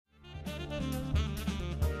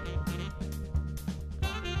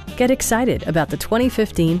Get excited about the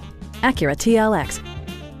 2015 Acura TLX.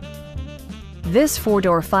 This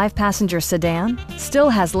four-door, five-passenger sedan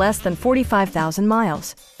still has less than 45,000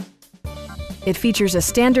 miles. It features a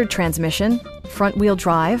standard transmission, front-wheel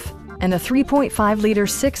drive, and a 3.5-liter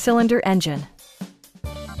six-cylinder engine.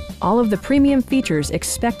 All of the premium features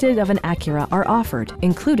expected of an Acura are offered,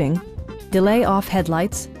 including delay-off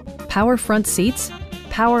headlights, power front seats,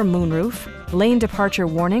 power moonroof, lane departure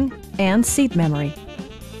warning, and seat memory.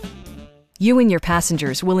 You and your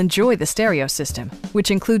passengers will enjoy the stereo system, which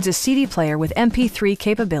includes a CD player with MP3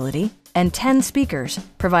 capability and 10 speakers,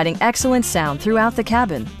 providing excellent sound throughout the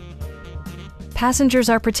cabin. Passengers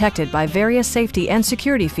are protected by various safety and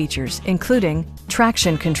security features, including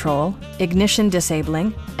traction control, ignition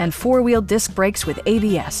disabling, and four-wheel disc brakes with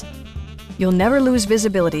ABS. You'll never lose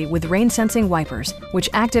visibility with rain-sensing wipers, which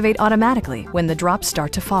activate automatically when the drops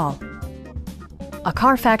start to fall. A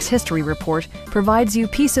Carfax history report provides you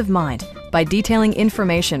peace of mind by detailing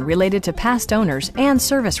information related to past owners and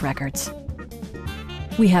service records.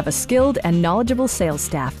 We have a skilled and knowledgeable sales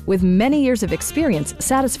staff with many years of experience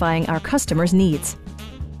satisfying our customers' needs.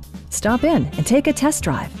 Stop in and take a test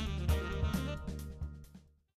drive.